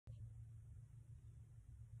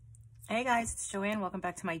Hey guys, it's Joanne. Welcome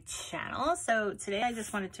back to my channel. So today I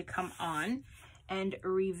just wanted to come on and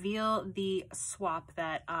reveal the swap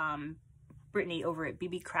that Brittany over at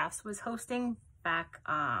BBKraftz was hosting back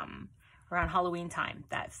around Halloween time.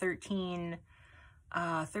 That 13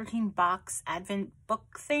 box advent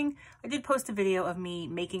book thing. I did post a video of me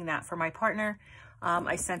making that for my partner.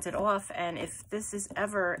 I sent it off, and if this is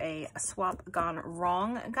ever a swap gone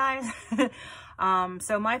wrong, guys,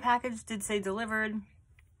 so my package did say delivered.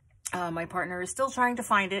 My partner is still trying to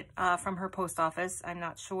find it from her post office. I'm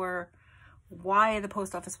not sure why the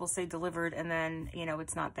post office will say delivered and then, you know,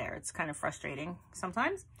 it's not there. It's kind of frustrating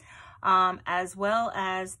sometimes. As well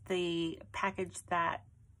as the package that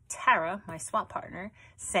Tara, my swap partner,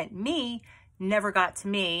 sent me, never got to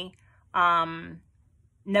me,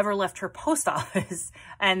 never left her post office,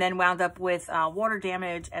 and then wound up with water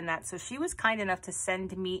damage and that. So she was kind enough to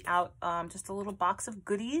send me out just a little box of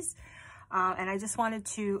goodies. And I just wanted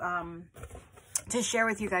to share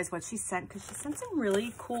with you guys what she sent, because she sent some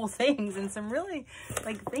really cool things and some really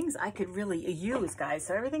like things I could really use, guys.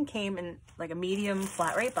 So everything came in like a medium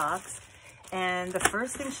flat rate box, and the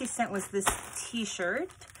first thing she sent was this t-shirt.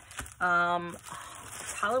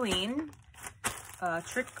 It's Halloween,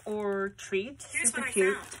 trick or treat. Here's super what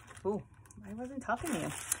cute. Oh, I wasn't talking to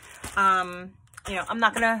you. You know, I'm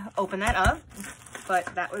not gonna open that up,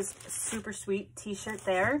 but that was a super sweet t-shirt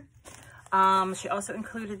there. She also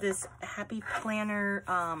included this Happy Planner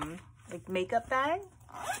like makeup bag,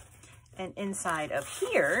 and inside of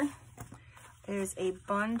here is a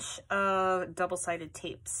bunch of double-sided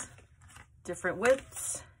tapes, different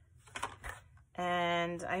widths,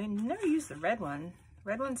 and I never used the red one.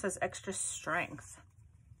 Red one says extra strength,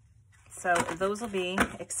 so those will be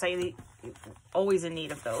exciting. Always in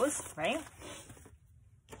need of those, right?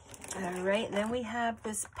 All right, then we have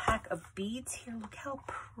this pack of beads here. Look how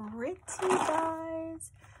pretty,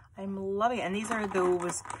 guys. I'm loving it. And these are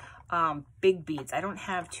those big beads. I don't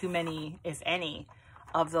have too many, if any,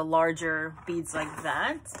 of the larger beads like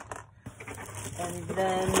that. And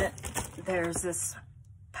then there's this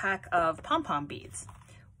pack of pom-pom beads,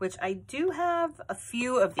 which I do have a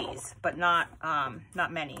few of these, but not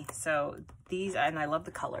many. So these, and I love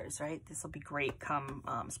the colors, right? This will be great come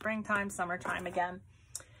springtime, summertime again.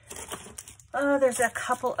 There's a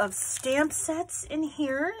couple of stamp sets in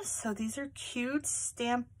here. So these are cute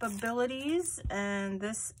stamp abilities. And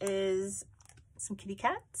this is some kitty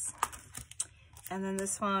cats. And then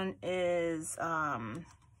this one is,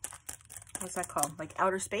 what's that called? Like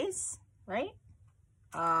outer space, right?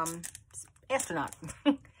 Astronaut.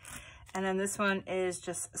 And then this one is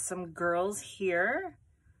just some girls here.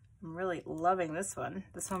 I'm really loving this one.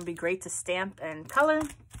 This one would be great to stamp and color.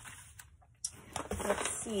 Let's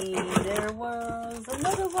see, there was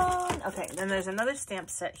another one. Okay, then there's another stamp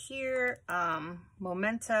set here,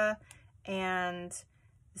 Momenta, and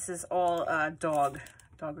this is all dog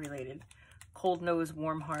related. Cold nose,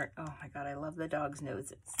 warm heart. Oh my God, I love the dog's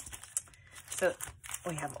noses. So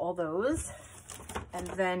we have all those. And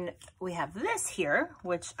then we have this here,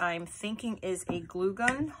 which I'm thinking is a glue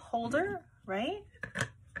gun holder, right?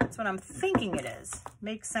 That's what I'm thinking it is.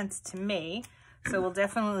 Makes sense to me. So we'll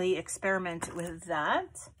definitely experiment with that.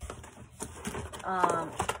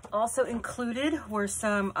 Also included were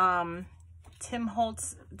some Tim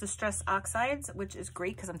Holtz Distress Oxides, which is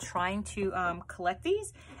great because I'm trying to collect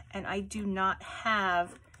these, and I do not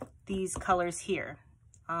have these colors here,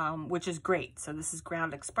 which is great. So this is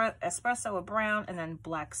ground espresso, a brown, and then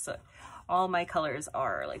black soot. All my colors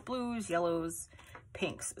are like blues, yellows,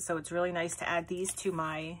 pinks. So it's really nice to add these to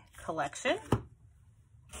my collection.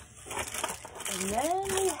 And then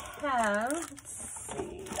we have, let's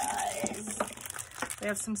see, guys, we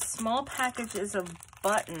have some small packages of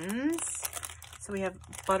buttons. So we have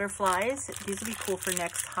butterflies. These would be cool for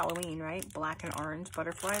next Halloween, right? Black and orange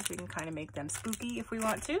butterflies. We can kind of make them spooky if we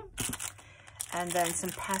want to. And then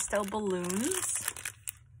some pastel balloons.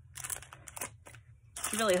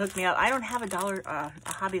 She really hooked me up. I don't have a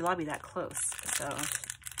Hobby Lobby that close, so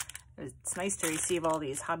it's nice to receive all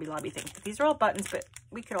these Hobby Lobby things. But these are all buttons, but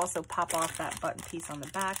we could also pop off that button piece on the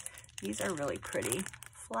back. These are really pretty.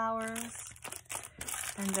 Flowers.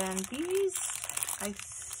 And then these, I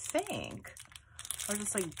think, are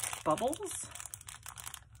just like bubbles.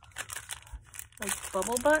 Like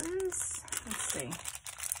bubble buttons. Let's see.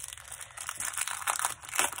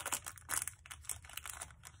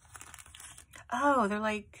 Oh,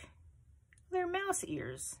 they're mouse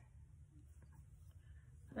ears.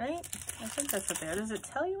 Right? I think that's what they are. Does it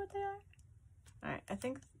tell you what they are? All right, I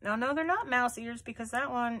think, no, they're not mouse ears, because that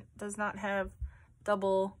one does not have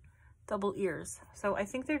double ears. So I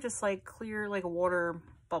think they're just like clear, like water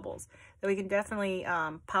bubbles. So we can definitely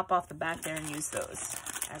pop off the back there and use those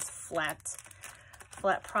as flat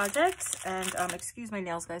projects. And excuse my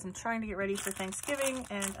nails, guys. I'm trying to get ready for Thanksgiving,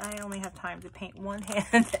 and I only have time to paint one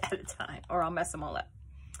hand at a time, or I'll mess them all up.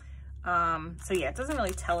 So yeah, it doesn't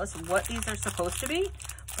really tell us what these are supposed to be,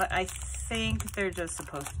 but I think they're just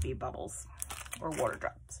supposed to be bubbles or water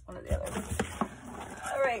drops, one or the other.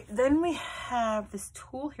 All right, then we have this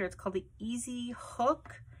tool here. It's called the Easy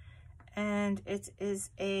Hook, and it is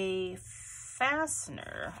a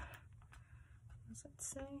fastener. What does that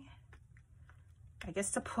say? I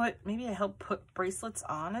guess to put, maybe to help put bracelets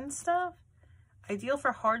on and stuff. Ideal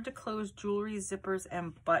for hard to close jewelry, zippers,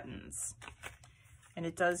 and buttons. And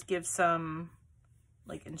it does give some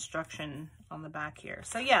like instruction on the back here.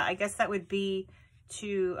 So yeah, I guess that would be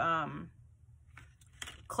to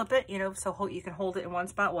clip it, you know, so you can hold it in one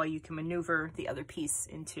spot while you can maneuver the other piece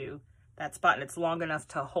into that spot, and it's long enough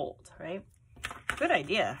to hold, right? Good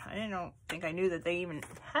idea. I didn't think I knew that they even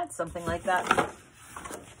had something like that.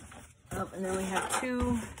 And then we have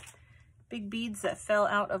 2 big beads that fell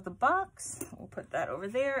out of the box. We'll put that over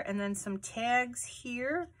there. And then some tags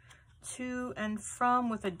here, to and from,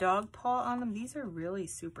 with a dog paw on them. These are really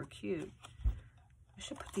super cute. I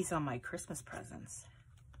should put these on my Christmas presents,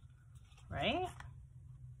 right?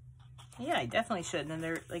 Yeah, I definitely should. And then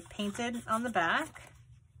they're like painted on the back.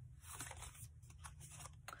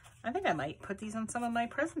 I think I might put these on some of my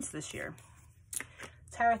presents this year.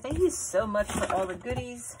 Tara, thank you so much for all the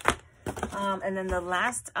goodies. And then the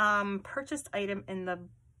last purchased item in the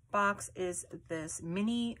box is this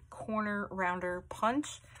mini corner rounder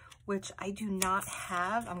punch, which I do not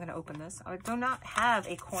have. I'm going to open this. I do not have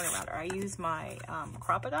a corner rounder. I use my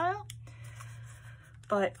Crocodile.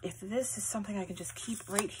 But if this is something I can just keep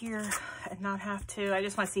right here and not have to, I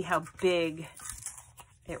just want to see how big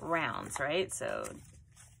it rounds, right? So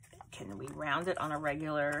can we round it on a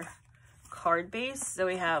regular card base? So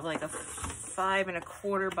we have like a 5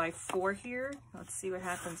 1/4 by 4 here. Let's see what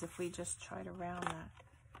happens if we just try to round that.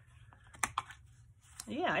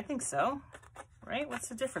 Yeah, I think so, right? What's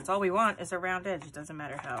the difference? All we want is a round edge. It doesn't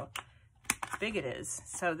matter how big it is.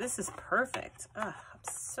 So this is perfect. I'm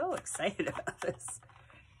so excited about this.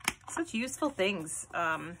 Such useful things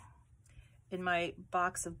in my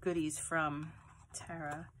box of goodies from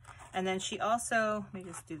Tara. And then she also, let me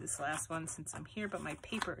just do this last one since I'm here, but my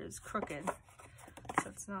paper is crooked, so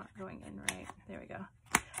it's not going in right. There we go.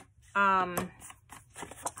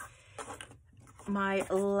 My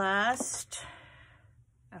last,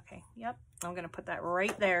 okay, yep, I'm gonna put that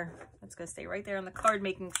right there. It's gonna stay right there on the card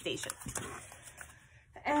making station.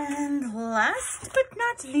 And last but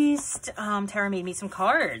not least, Tara made me some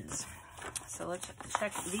cards. So let's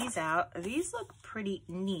check these out. These look pretty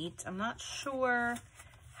neat. I'm not sure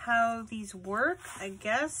how these work. I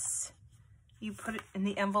guess you put it in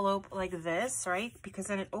the envelope like this, right? Because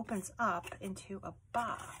then it opens up into a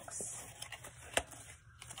box.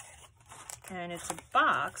 And it's a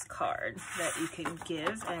box card that you can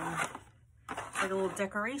give and like a little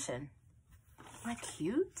decoration. Isn't that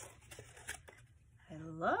cute? I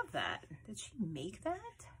love that. Did she make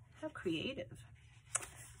that? How creative.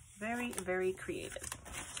 Very, very creative.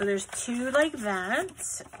 So there's 2 like that.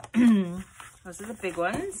 Those are the big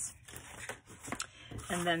ones.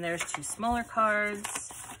 And then there's 2 smaller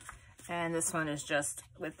cards. And this one is just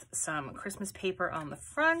with some Christmas paper on the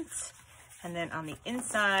front. And then on the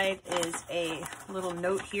inside is a little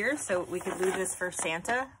note here. So we could leave this for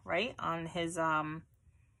Santa, right? On his,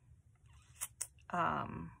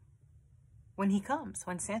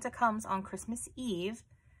 when Santa comes on Christmas Eve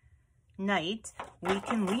night, we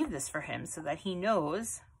can leave this for him so that he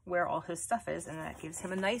knows where all his stuff is, and that gives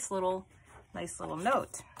him a nice little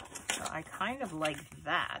note. So I kind of like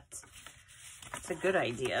that. It's a good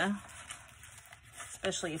idea,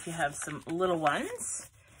 especially if you have some little ones.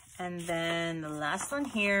 And then the last one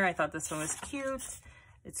here, I thought this one was cute.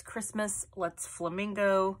 It's Christmas Let's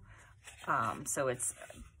Flamingo. So it's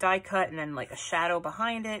die cut and then like a shadow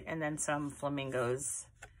behind it, and then some flamingos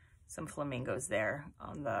there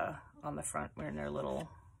on the front wearing their little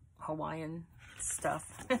Hawaiian stuff.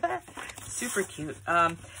 Super cute.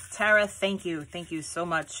 Tara, thank you so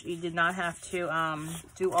much. You did not have to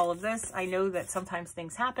do all of this. I know that sometimes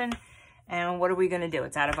things happen, and what are we going to do?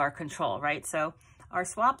 It's out of our control, right? So our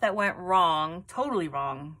swap that went wrong, totally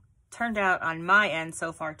wrong, turned out on my end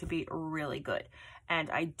so far to be really good. And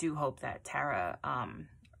I do hope that Tara,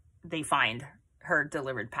 they find her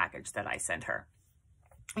delivered package that I sent her.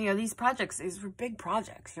 You know, these projects, these were big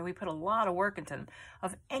projects. You know, we put a lot of work into them.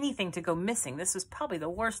 Of anything to go missing, this was probably the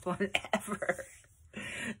worst one ever.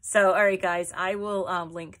 So, all right, guys, I will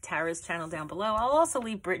link Tara's channel down below. I'll also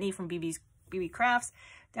leave Brittany from BBKraftz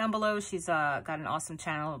down below. She's got an awesome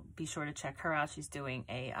channel. Be sure to check her out. She's doing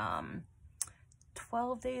a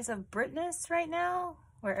 12 days of Britness right now,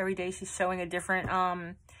 where every day she's showing a different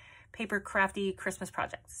paper crafty Christmas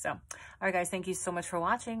project. So, all right, guys, thank you so much for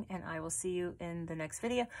watching, and I will see you in the next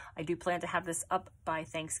video. I do plan to have this up by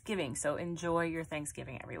Thanksgiving, so enjoy your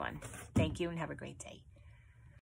Thanksgiving, everyone. Thank you, and have a great day.